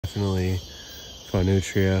definitely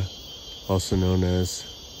Phaneutria, also known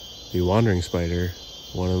as the wandering spider,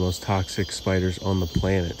 one of the most toxic spiders on the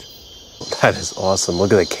planet. That is awesome.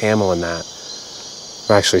 Look at the camel in that.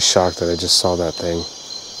 I'm actually shocked that I just saw that thing.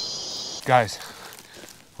 Guys,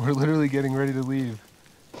 we're literally getting ready to leave.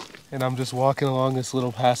 And I'm just walking along this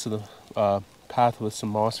little path with some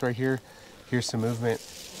moss right here. Here's some movement.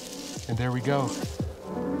 And there we go.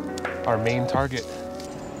 Our main target.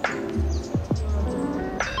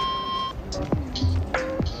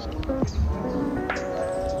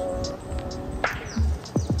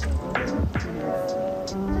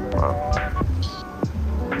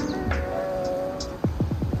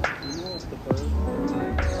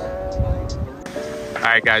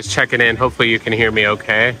 Alright guys, checking in. Hopefully you can hear me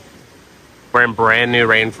okay. We're in brand new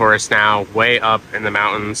rainforest now, way up in the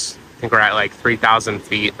mountains. I think we're at like 3,000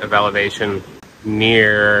 feet of elevation,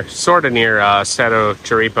 sort of near Cerro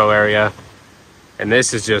Chiripo area. And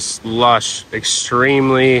this is just lush,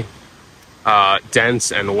 extremely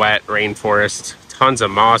dense and wet rainforest. Tons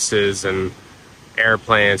of mosses and air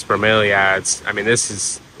plants, bromeliads. I mean, this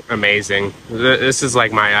is amazing. This is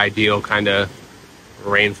like my ideal kind of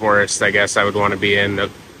rainforest, I guess I would want to be in.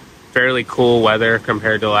 Fairly cool weather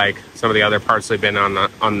compared to like some of the other parts we've been in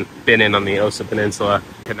on the Osa Peninsula.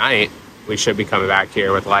 Tonight we should be coming back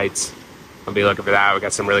here with lights. I'll be looking for that. We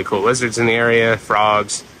got some really cool lizards in the area,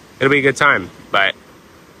 frogs. It'll be a good time, but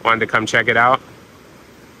wanted to come check it out,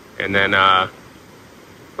 and then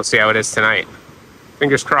we'll see how it is tonight.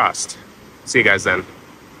 Fingers crossed. See you guys then.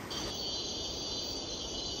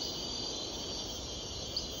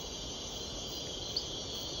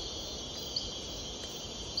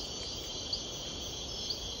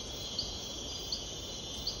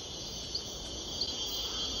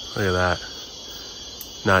 Look at that.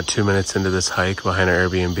 Not 2 minutes into this hike behind our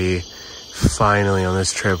Airbnb, finally on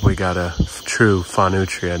this trip we got a true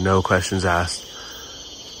Phaneutria, no questions asked.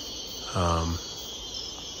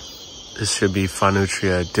 This should be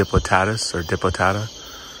Phaneutria diplatatus or diplata.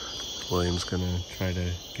 William's gonna try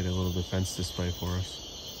to get a little defense display for us.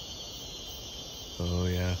 Oh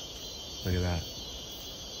yeah, look at that.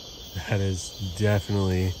 That is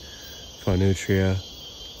definitely Phaneutria,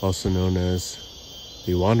 also known as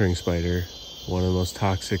the wandering spider, one of the most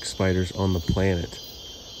toxic spiders on the planet.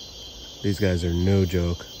 These guys are no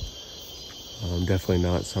joke. Definitely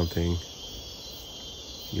not something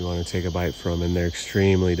you want to take a bite from, and they're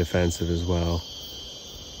extremely defensive as well.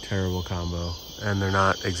 Terrible combo. And they're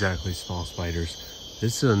not exactly small spiders.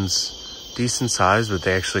 This one's decent size, but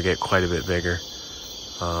they actually get quite a bit bigger.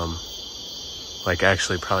 Like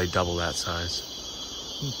actually probably double that size.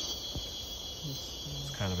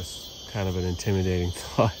 It's kind of an intimidating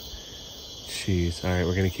thought. Jeez. All right,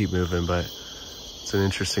 we're gonna keep moving, but it's an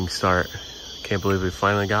interesting start. Can't believe we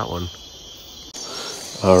finally got one.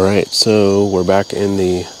 All right, so we're back in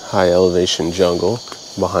the high elevation jungle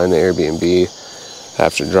behind the Airbnb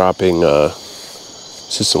after dropping to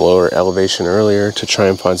some lower elevation earlier to try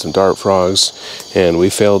and find some dart frogs, and we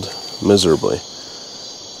failed miserably.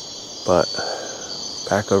 But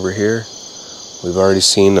back over here, we've already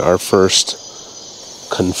seen our first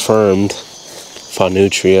confirmed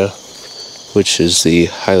Phaneutria, which is the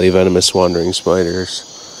highly venomous wandering spiders.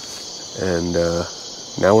 And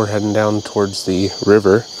now we're heading down towards the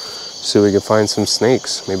river so we can find some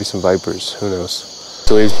snakes, maybe some vipers, who knows.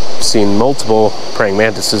 So we've seen multiple praying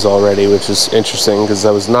mantises already, which is interesting because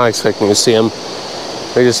I was not expecting to see them.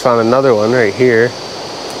 We just found another one right here,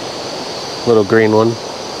 little green one.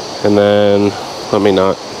 And then, let me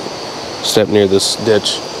not step near this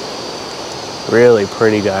ditch. Really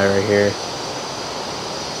pretty guy right here.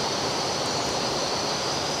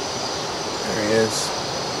 There he is.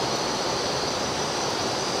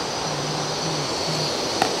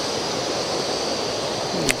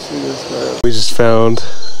 We just found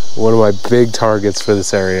one of my big targets for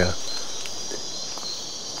this area.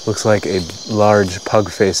 Looks like a large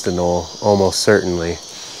pug-faced anole, almost certainly.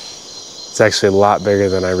 It's actually a lot bigger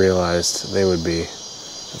than I realized they would be.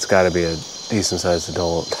 It's got to be a decent-sized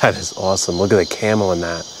adult. That is awesome. Look at the camel in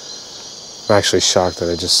that. I'm actually shocked that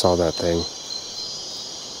I just saw that thing.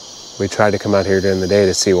 We tried to come out here during the day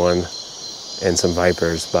to see one and some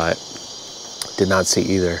vipers, but did not see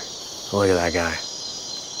either. Look at that guy.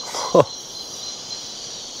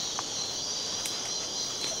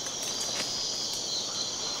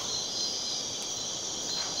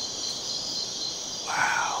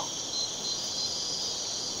 Wow.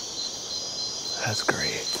 That's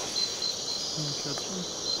great. Wanna catch him?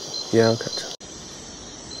 Yeah, I'll catch him.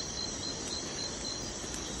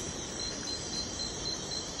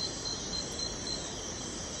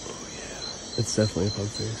 Oh yeah, it's definitely a pug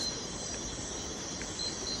face.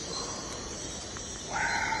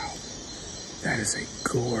 is a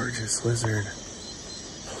gorgeous lizard.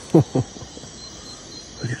 Look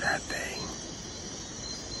at that thing.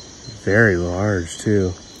 Very large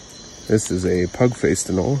too. This is a pug-faced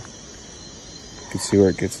anole. You can see where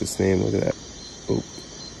it gets its name. Look at that. Oh,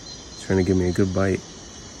 it's trying to give me a good bite.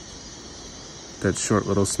 That short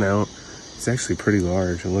little snout. It's actually pretty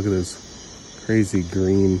large. And look at this crazy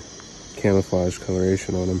green camouflage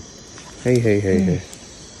coloration on him. Hey, hey, hey, hey.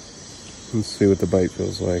 Let's see what the bite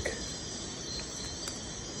feels like.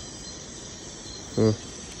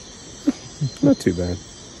 Not too bad.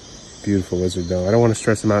 Beautiful lizard though. I don't want to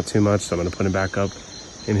stress him out too much, so I'm going to put him back up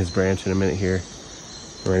in his branch in a minute here.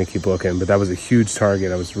 We're going to keep looking, but that was a huge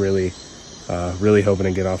target. I was really hoping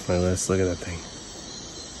to get off my list. Look at that thing.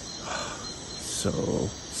 So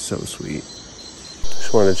sweet.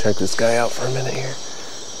 Just wanted to check this guy out for a minute here.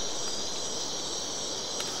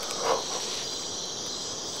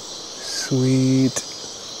 Sweet.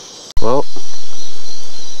 Well,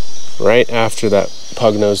 right after that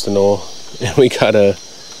pug-nosed anole, we got a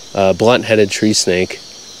blunt-headed tree snake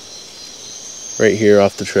right here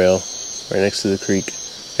off the trail, right next to the creek.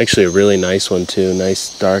 Actually a really nice one too.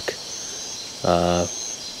 Nice dark,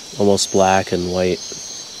 almost black and white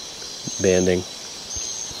banding.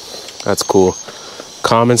 That's cool.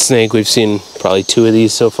 Common snake, we've seen probably 2 of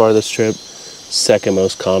these so far this trip. Second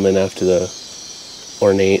most common after the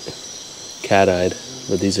ornate cat-eyed.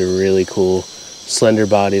 But these are really cool,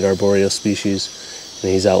 slender-bodied arboreal species.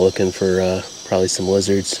 And he's out looking for probably some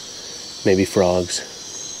lizards, maybe frogs.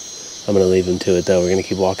 I'm gonna leave him to it though. We're gonna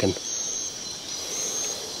keep walking.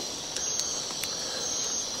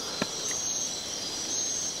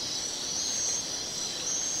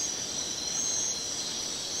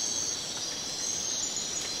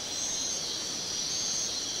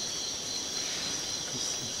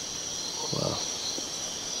 Wow.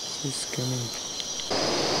 So skinny.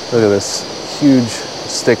 Look at this huge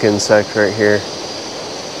stick insect right here.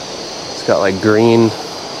 It's got like green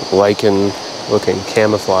lichen looking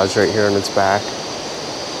camouflage right here on its back.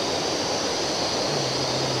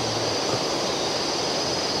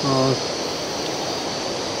 Oh,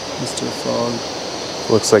 Mr.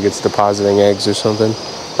 Frog. Looks like it's depositing eggs or something.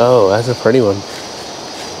 Oh, that's a pretty one.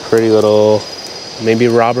 Pretty little, maybe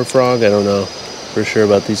robber frog. I don't know for sure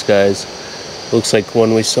about these guys. Looks like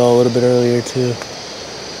one we saw a little bit earlier too.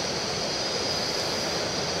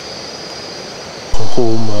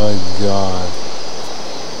 Oh my God.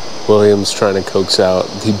 William's trying to coax out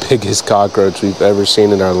the biggest cockroach we've ever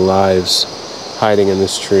seen in our lives hiding in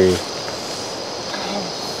this tree.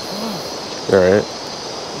 All right.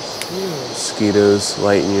 Mosquitoes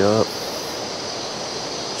lighting you up.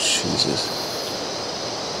 Jesus.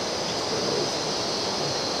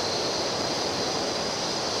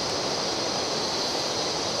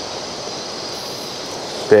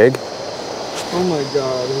 Big? Oh my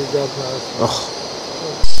God, he got past me. Oh.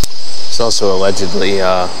 There's also allegedly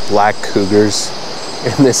black cougars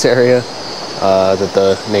in this area that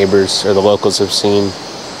the neighbors or the locals have seen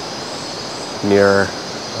near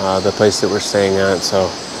the place that we're staying at. So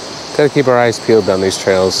gotta keep our eyes peeled down these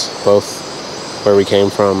trails, both where we came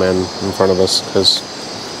from and in front of us, because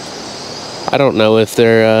I don't know if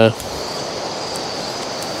they're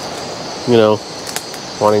you know,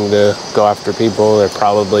 wanting to go after people. They're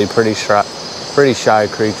probably pretty shy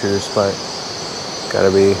creatures, but gotta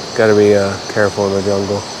be careful in the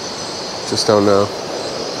jungle. Just don't know.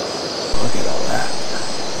 Look at all that.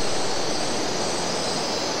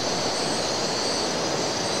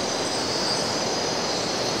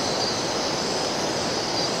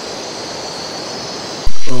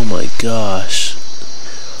 Oh my gosh.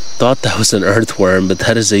 Thought that was an earthworm, but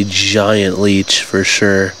that is a giant leech for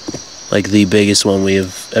sure. Like the biggest one we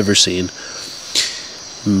have ever seen.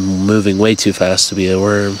 Moving way too fast to be a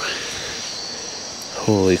worm.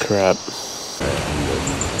 Holy crap.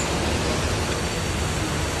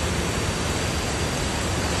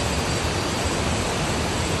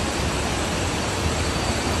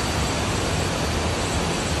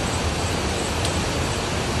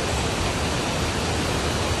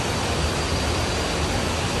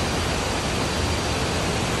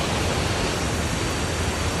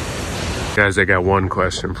 Guys, I got one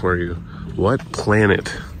question for you. What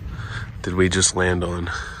planet did we just land on?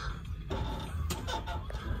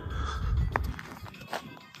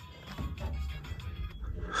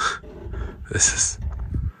 This is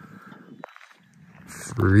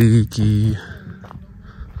freaky.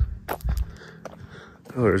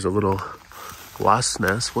 Oh, there's a little wasp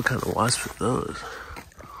nest. What kind of wasps are those?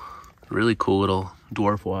 Really cool little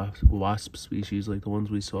dwarf wasp species like the ones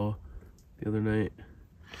we saw the other night.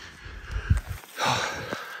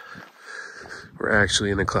 We're We're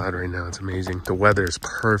actually in a cloud right now. It's amazing. The weather is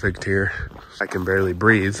perfect here. I can barely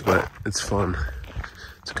breathe, but it's fun.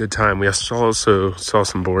 It's a good time. We also saw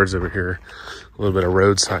some boards over here. A little bit of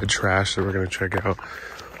roadside trash that we're going to check out.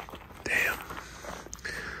 Damn.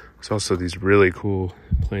 There's also these really cool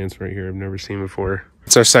plants right here I've never seen before.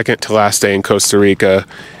 It's our second to last day in Costa Rica,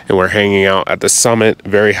 and we're hanging out at the summit,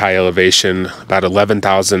 very high elevation, about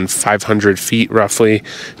 11,500 feet roughly,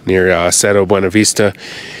 near Cerro Buenavista.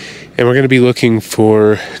 And we're going to be looking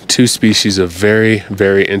for two species of very,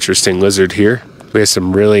 very interesting lizard here. We have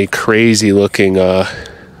some really crazy looking, a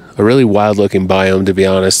really wild looking biome, to be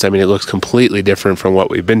honest. I mean, it looks completely different from what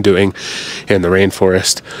we've been doing in the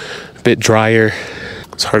rainforest. A bit drier.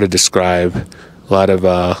 It's hard to describe. A lot of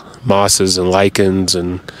mosses and lichens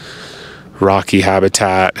and rocky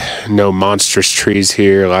habitat. No monstrous trees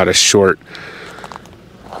here. A lot of short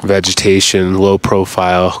vegetation, low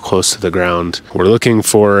profile, close to the ground. We're looking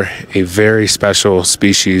for a very special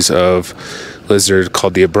species of lizard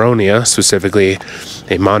called the abronia, specifically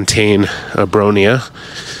a montane abronia,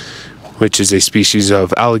 which is a species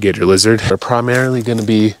of alligator lizard. We're primarily going to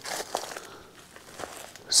be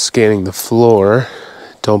scanning the floor.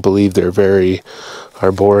 Don't believe they're very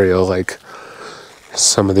arboreal like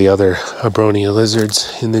some of the other abronia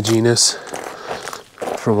lizards in the genus,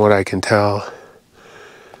 from what I can tell.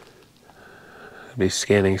 I'll be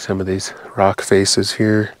scanning some of these rock faces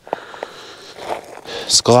here.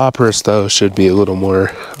 Scaloporus, though, should be a little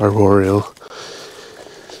more arboreal.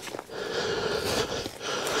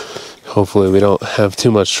 Hopefully we don't have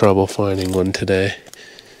too much trouble finding one today,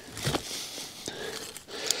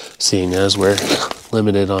 seeing as we're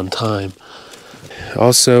limited on time.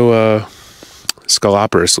 Also,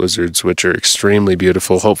 Scaloporus lizards, which are extremely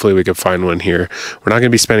beautiful. Hopefully we can find one here. We're not going to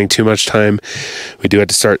be spending too much time. We do have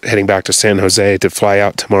to start heading back to San Jose to fly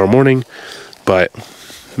out tomorrow morning, but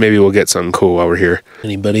maybe we'll get something cool while we're here.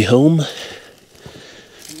 Anybody home?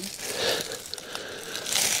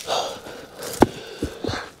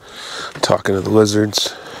 Talking to the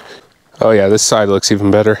lizards. Oh yeah, this side looks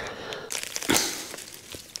even better.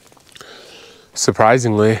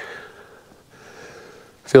 Surprisingly,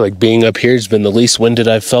 I feel like being up here has been the least winded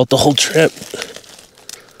I've felt the whole trip.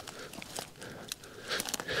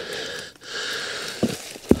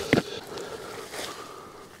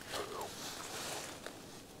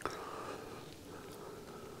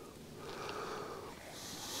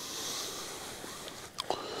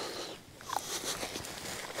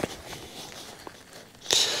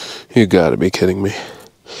 You gotta be kidding me.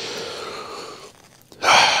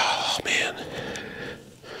 Oh, man.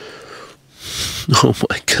 Oh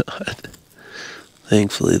my God.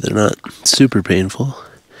 Thankfully, they're not super painful,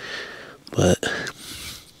 but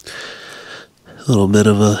a little bit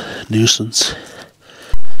of a nuisance.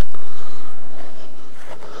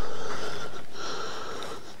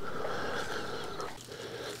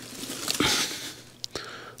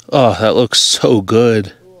 Oh, that looks so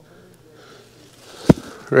good.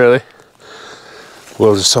 Really?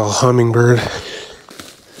 Well, just saw a hummingbird.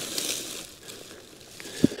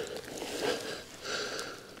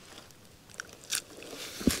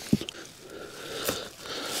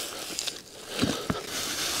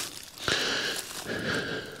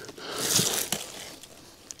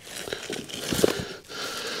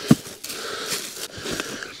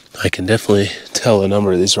 I can definitely tell a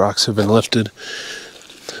number of these rocks have been lifted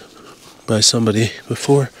by somebody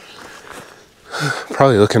before.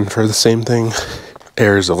 Probably looking for the same thing.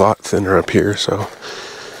 Air is a lot thinner up here, so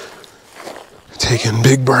taking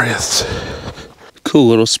big breaths. Cool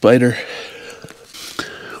little spider.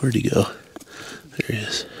 Where'd he go? There he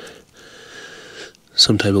is.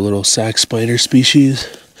 Some type of little sac spider species.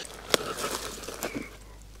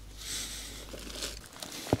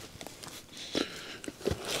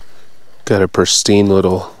 Got a pristine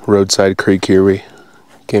little roadside creek here. We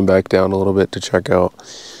came back down a little bit to check out.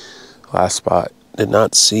 Last spot, did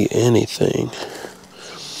not see anything.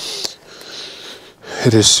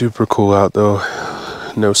 It is super cool out though.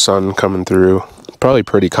 No sun coming through. Probably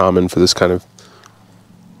pretty common for this kind of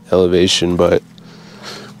elevation, but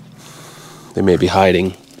they may be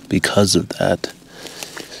hiding because of that.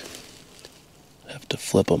 Have to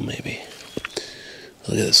flip them maybe.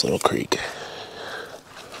 Look at this little creek.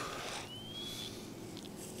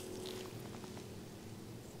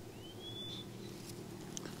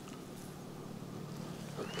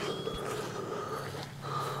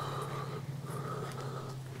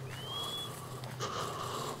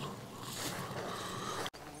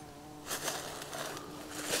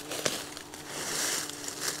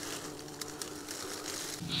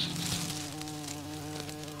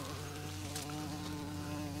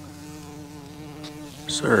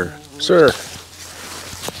 Sir.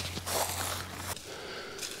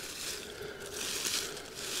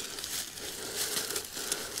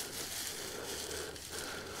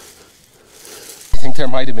 there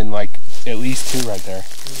might have been like at least 2 right there.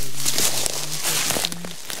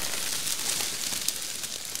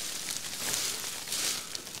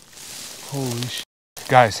 Holy shit.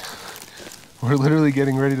 Guys, we're literally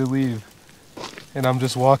getting ready to leave. And I'm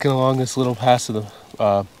just walking along this little path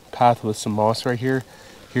with some moss right here.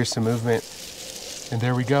 Here's some movement. And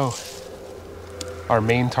there we go. Our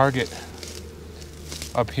main target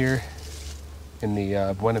up here in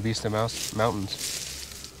the Buena Vista Mountains.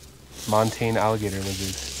 Montane alligator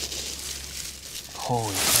lizard.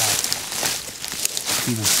 Holy crap. It's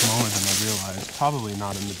even smaller than I realized. Probably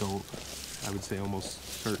not an adult. I would say almost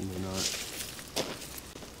certainly not.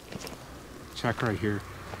 Check right here.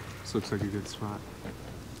 This looks like a good spot.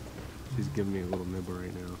 She's giving me a little nibble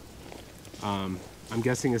right now. I'm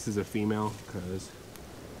guessing this is a female because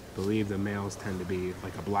I believe the males tend to be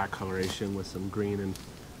like a black coloration with some green and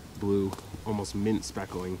blue, almost mint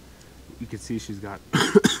speckling. You can see she's got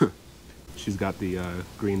she's got the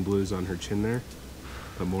green blues on her chin there,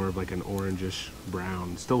 but more of like an orangish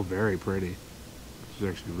brown. Still very pretty. She's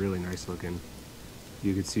actually really nice looking.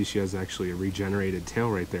 You can see she has actually a regenerated tail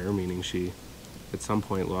right there, meaning she at some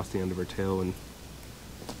point lost the end of her tail and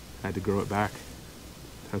had to grow it back.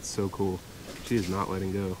 That's so cool. She is not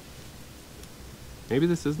letting go. Maybe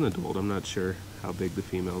this is an adult. I'm not sure how big the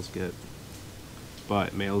females get,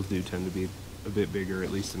 but males do tend to be a bit bigger,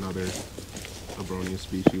 at least in other Abronia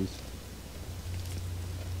species.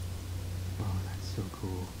 Oh, that's so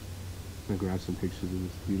cool. I'm gonna grab some pictures of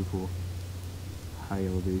this beautiful high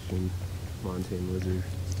elevation montane lizard.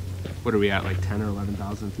 What are we at, like 10 or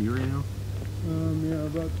 11,000 feet right now? Yeah,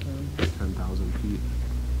 about 10. 10,000 feet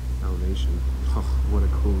elevation. Oh, what a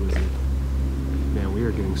cool lizard. Man, we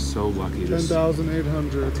are getting so lucky.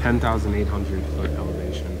 10,800. 10,800 foot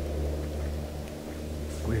elevation.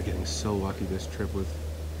 We are getting so lucky this trip with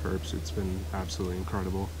herps. It's been absolutely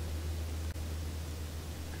incredible.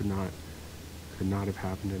 Could not have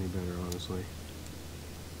happened any better, honestly.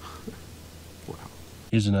 Wow.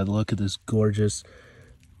 Here's another look at this gorgeous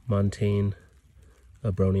montane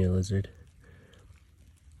Abronia lizard.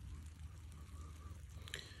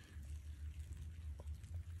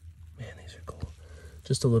 Man, these are cool.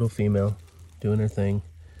 Just a little female doing her thing.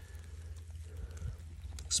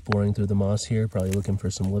 Exploring through the moss here, probably looking for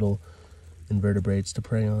some little invertebrates to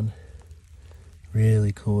prey on.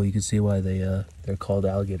 Really cool. You can see why they're called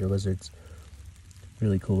alligator lizards.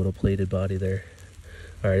 Really cool little plated body there.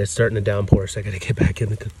 All right, it's starting to downpour, so I gotta get back in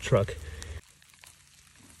the truck.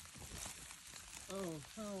 Oh,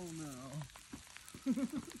 hell no.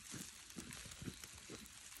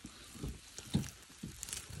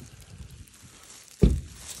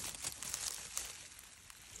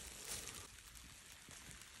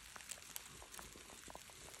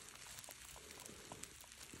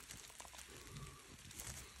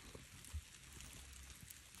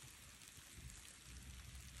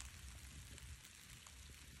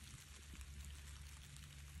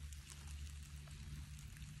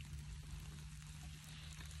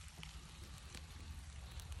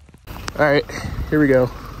 All right, here we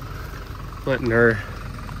go. Letting her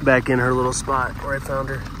back in her little spot where I found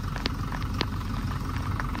her.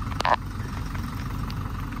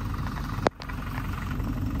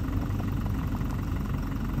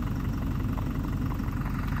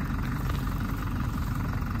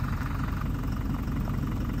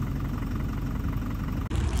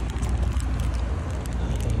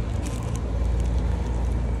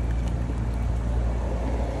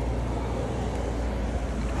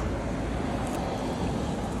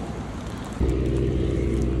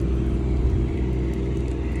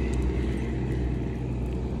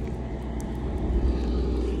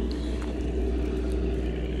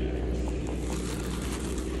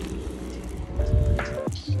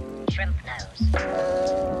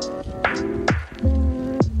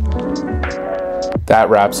 That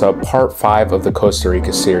wraps up part 5 of the Costa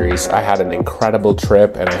Rica series. I had an incredible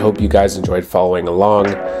trip and I hope you guys enjoyed following along.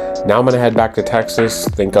 Now I'm gonna head back to Texas,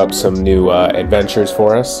 think up some new adventures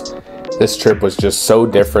for us. This trip was just so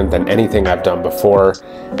different than anything I've done before,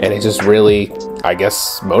 and it just really, I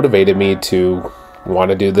guess, motivated me to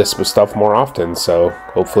want to do this with stuff more often, so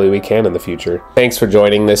hopefully we can in the future. Thanks for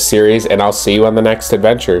joining this series, and I'll see you on the next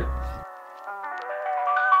adventure.